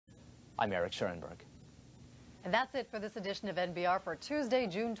I'm Eric Schoenberg. And that's it for this edition of NBR for Tuesday,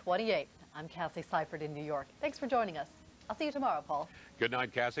 June 28th. I'm Cassie Seifert in New York. Thanks for joining us. I'll see you tomorrow, Paul. Good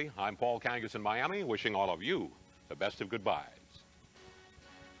night, Cassie. I'm Paul Kangas in Miami, wishing all of you the best of goodbyes.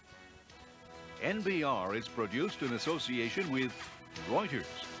 NBR is produced in association with Reuters,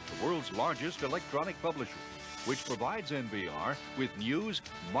 the world's largest electronic publisher, which provides NBR with news,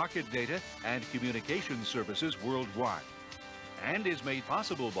 market data, and communication services worldwide. And is made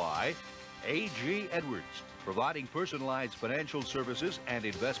possible by A.G. Edwards, providing personalized financial services and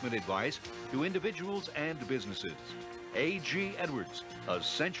investment advice to individuals and businesses. A.G. Edwards, a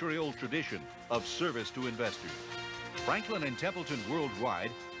century-old tradition of service to investors. Franklin and Templeton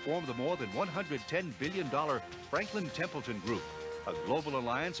Worldwide form the more than $110 billion Franklin Templeton Group, a global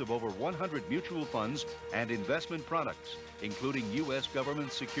alliance of over 100 mutual funds and investment products, including U.S.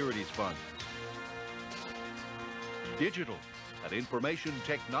 government securities funds. Digital, an information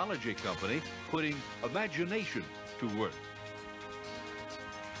technology company putting imagination to work.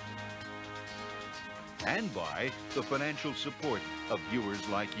 And by the financial support of viewers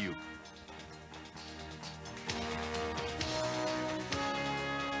like you.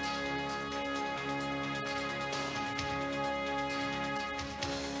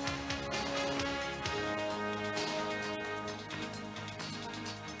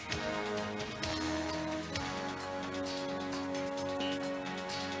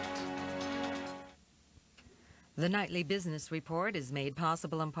 The Nightly Business Report is made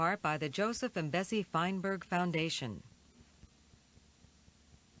possible in part by the Joseph and Bessie Feinberg Foundation.